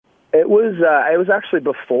It was actually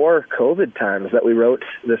before COVID times that we wrote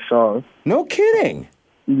this song. No kidding.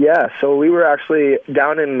 Yeah, so we were actually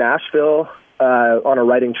down in Nashville on a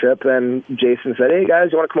writing trip, and Jason said, "Hey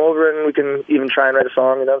guys, you want to come over and we can even try and write a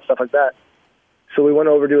song, stuff like that." So we went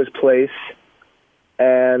over to his place,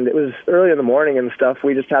 and it was early in the morning and stuff.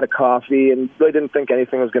 We just had a coffee and really didn't think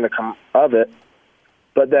anything was going to come of it.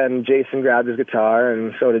 But then Jason grabbed his guitar,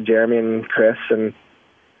 and so did Jeremy and Chris, and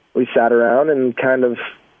we sat around and kind of.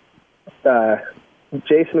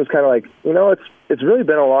 Jason was kind of like, it's really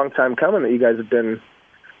been a long time coming that you guys have been.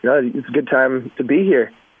 It's a good time to be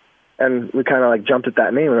here. And we kind of like jumped at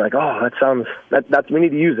that name. We're like, oh, that sounds, we need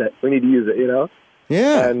to use it. We need to use it,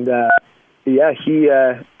 Yeah. And,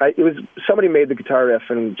 it was, somebody made the guitar riff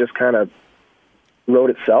and just kind of wrote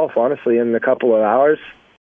itself, honestly, in a couple of hours.